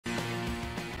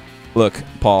Look,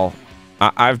 Paul,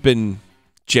 I've been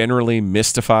generally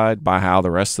mystified by how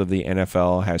the rest of the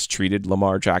NFL has treated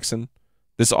Lamar Jackson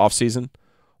this offseason.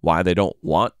 Why they don't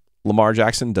want Lamar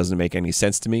Jackson doesn't make any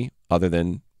sense to me other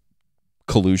than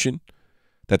collusion,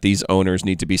 that these owners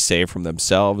need to be saved from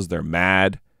themselves. They're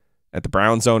mad at the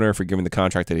Browns owner for giving the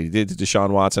contract that he did to Deshaun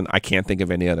Watson. I can't think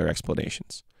of any other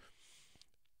explanations.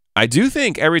 I do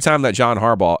think every time that John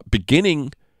Harbaugh,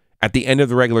 beginning at the end of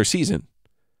the regular season,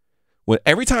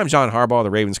 every time John Harbaugh, the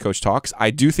Ravens coach, talks,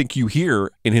 I do think you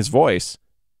hear in his voice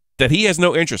that he has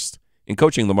no interest in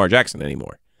coaching Lamar Jackson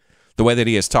anymore, the way that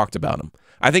he has talked about him.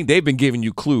 I think they've been giving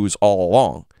you clues all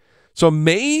along. So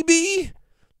maybe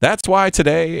that's why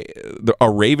today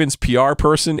a Ravens PR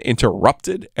person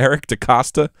interrupted Eric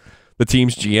DeCosta, the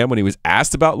team's GM, when he was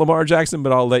asked about Lamar Jackson,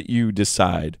 but I'll let you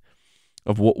decide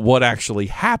of what actually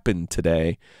happened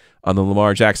today on the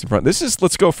Lamar Jackson front.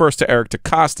 Let's go first to Eric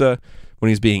DeCosta when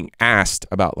he's being asked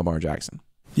about Lamar Jackson.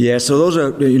 Yeah, so those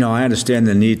are, I understand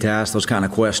the need to ask those kind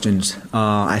of questions.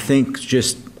 I think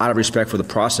just out of respect for the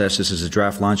process, this is a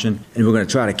draft luncheon, and we're going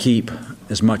to try to keep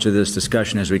as much of this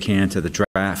discussion as we can to the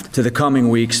draft, to the coming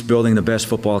weeks, building the best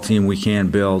football team we can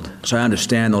build. So I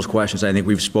understand those questions. I think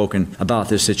we've spoken about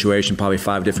this situation probably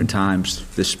 5 different times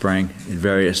this spring in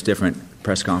various different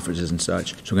press conferences and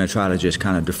such. So we're going to try to just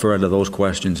kind of defer to those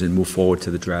questions and move forward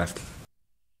to the draft.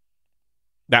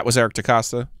 That was Eric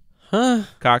DeCosta?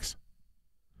 Cox?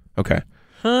 Okay.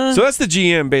 Huh? So that's the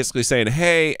GM basically saying,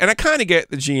 hey, and I kind of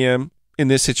get the GM in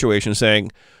this situation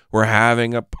saying, we're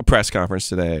having a press conference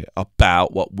today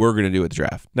about what we're going to do with the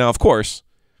draft. Now, of course,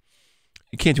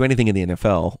 you can't do anything in the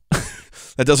NFL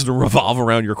that doesn't revolve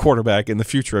around your quarterback in the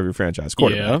future of your franchise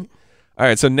quarterback. Yeah. All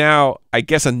right, so now I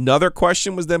guess another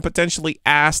question was then potentially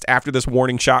asked after this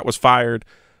warning shot was fired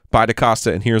by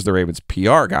DeCosta, and here's the Ravens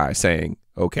PR guy saying,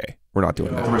 okay, we're not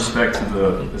doing that. With respect to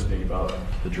this being about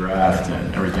the draft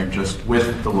and everything, just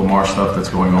with the Lamar stuff that's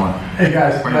going on. Hey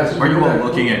guys, are you all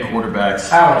looking at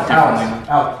quarterbacks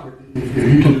Alex, if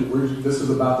you can, this is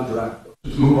about the draft.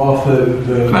 Just move off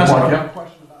the Mark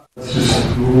question. Let's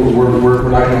just,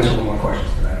 we're not going to answer one more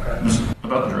questions today, okay? Just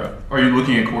about the draft. Are you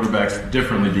looking at quarterbacks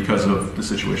differently because of the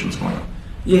situation that's going on?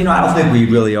 Yeah, I don't think we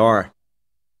really are.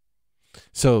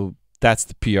 So that's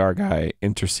the PR guy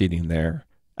interceding there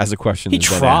as a question. He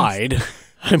tried.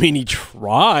 I mean, he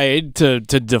tried to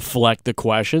deflect the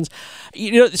questions.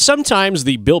 Sometimes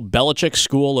the Bill Belichick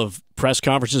school of press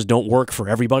conferences don't work for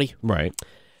everybody. Right.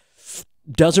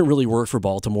 Doesn't really work for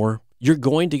Baltimore. You're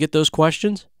going to get those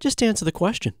questions. Just answer the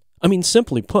question. I mean,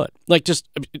 simply put,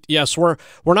 yes, we're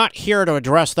not here to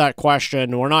address that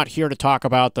question. We're not here to talk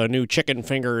about the new chicken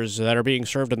fingers that are being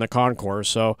served in the concourse.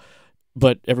 So,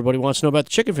 but everybody wants to know about the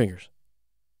chicken fingers.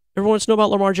 Everyone wants to know about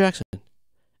Lamar Jackson.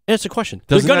 Answer the question.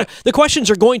 The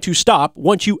questions are going to stop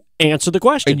once you answer the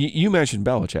question. And you mentioned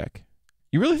Belichick.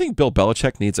 You really think Bill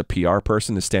Belichick needs a PR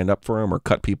person to stand up for him or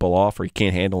cut people off, or he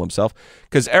can't handle himself?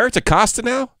 Because Eric DeCosta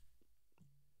now,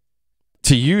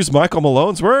 to use Michael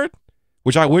Malone's word,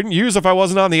 which I wouldn't use if I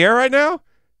wasn't on the air right now,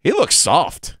 he looks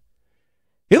soft.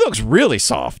 He looks really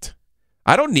soft.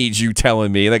 I don't need you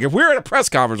telling me. Like, if we're at a press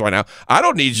conference right now, I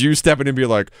don't need you stepping in and be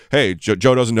like, hey, Joe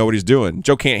doesn't know what he's doing.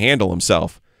 Joe can't handle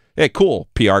himself. Hey, cool,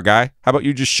 PR guy. How about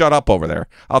you just shut up over there?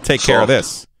 I'll take care of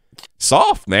this.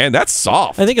 Soft, man. That's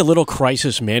soft. I think a little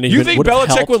crisis management. You think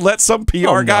Belichick would let some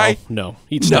PR guy? No.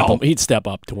 He'd step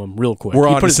up to him real quick. We're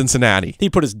on to Cincinnati. He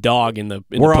put his dog in the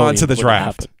We're on to the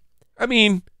draft. I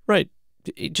mean, right.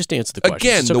 Just answer the question.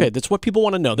 Again, it's okay. That's what people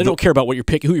want to know. They don't care about who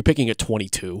you're picking at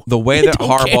 22. The way that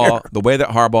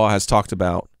Harbaugh has talked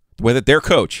about, the way that their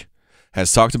coach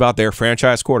has talked about their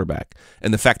franchise quarterback,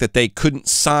 and the fact that they couldn't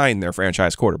sign their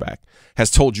franchise quarterback, has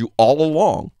told you all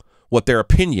along what their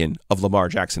opinion of Lamar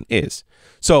Jackson is.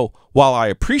 So while I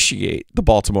appreciate the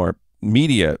Baltimore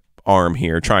media arm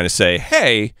here trying to say,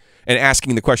 hey, and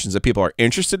asking the questions that people are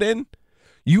interested in,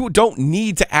 you don't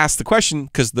need to ask the question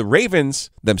because the Ravens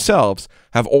themselves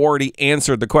have already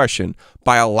answered the question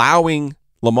by allowing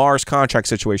Lamar's contract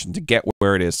situation to get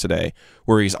where it is today,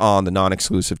 where he's on the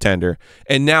non-exclusive tender.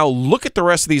 And now look at the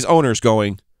rest of these owners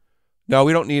going, no,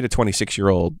 we don't need a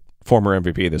 26-year-old former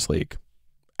MVP of this league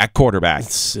at quarterback.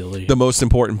 It's silly. The most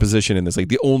important position in this league.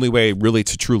 The only way really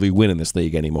to truly win in this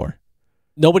league anymore.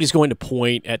 Nobody's going to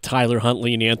point at Tyler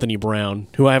Huntley and Anthony Brown,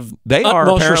 who I have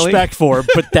utmost respect for,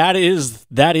 but that is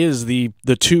the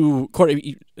two.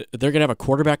 They're going to have a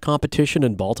quarterback competition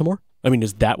in Baltimore? I mean,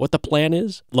 is that what the plan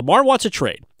is? Lamar wants a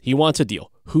trade. He wants a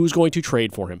deal. Who's going to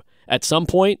trade for him? At some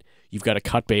point, you've got to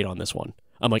cut bait on this one.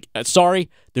 I'm like, sorry,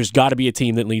 there's got to be a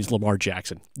team that needs Lamar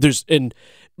Jackson. And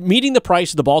meeting the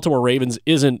price of the Baltimore Ravens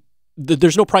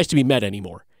there's no price to be met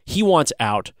anymore. He wants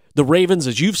out. The Ravens,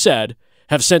 as you've said,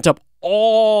 have sent up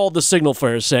all the signal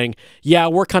flares saying, yeah,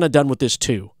 we're kind of done with this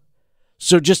too.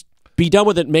 So just be done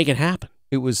with it and make it happen.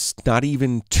 It was not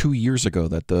even 2 years ago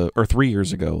or 3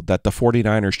 years ago that the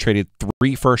 49ers traded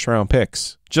 3 first-round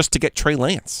picks just to get Trey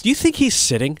Lance. Do you think he's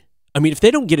sitting? I mean, if they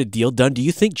don't get a deal done, do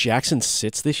you think Jackson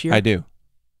sits this year? I do.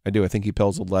 I think he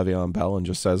pulls a Le'Veon Bell and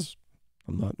just says,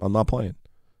 I'm not playing.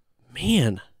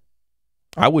 Man.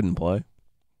 I wouldn't play.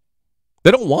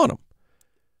 They don't want him.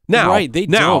 Now, right, they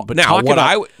don't. But what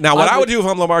I would do if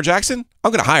I'm Lamar Jackson,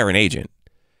 I'm going to hire an agent.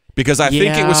 Because I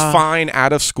think it was fine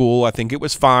out of school. I think it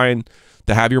was fine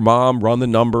to have your mom run the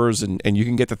numbers and you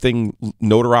can get the thing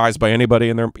notarized by anybody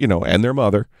and their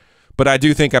mother. But I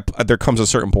do think there comes a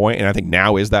certain point, and I think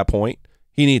now is that point.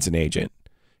 He needs an agent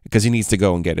because he needs to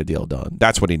go and get a deal done.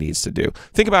 That's what he needs to do.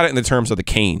 Think about it in the terms of the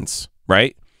Canes,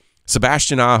 right?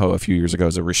 Sebastian Aho a few years ago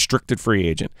is a restricted free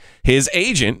agent. His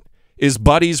agent is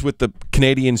buddies with the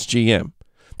Canadiens GM.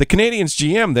 The Canadiens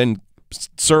GM then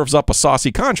serves up a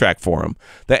saucy contract for him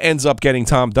that ends up getting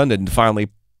Tom Dundon to finally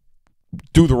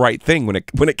do the right thing when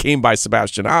it came by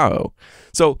Sebastian Aho.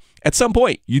 So at some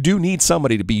point, you do need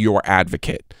somebody to be your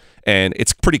advocate. And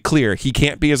it's pretty clear he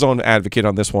can't be his own advocate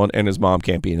on this one, and his mom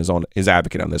can't be his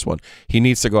advocate on this one. He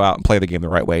needs to go out and play the game the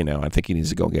right way now. I think he needs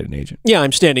to go and get an agent. Yeah,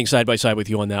 I'm standing side by side with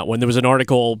you on that one. There was an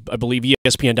article, I believe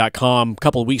ESPN.com, a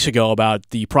couple of weeks ago about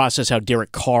the process, how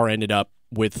Derek Carr ended up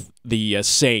with the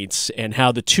Saints, and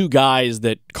how the two guys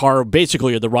that Carr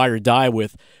basically are the ride or die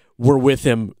with were with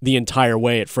him the entire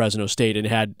way at Fresno State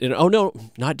oh no,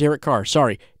 not Derek Carr,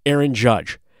 sorry, Aaron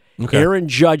Judge. Okay. Aaron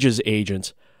Judge's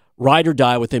agents, ride or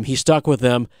die with him. He stuck with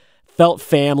them, felt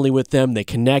family with them. They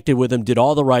connected with him, did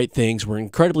all the right things, were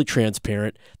incredibly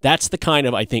transparent. That's the kind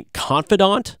of, I think,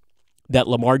 confidant that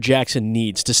Lamar Jackson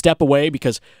needs to step away,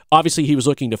 because obviously he was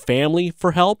looking to family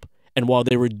for help. And while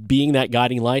they were being that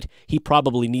guiding light, he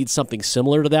probably needs something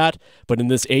similar to that. But in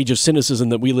this age of cynicism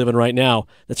that we live in right now,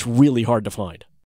 that's really hard to find.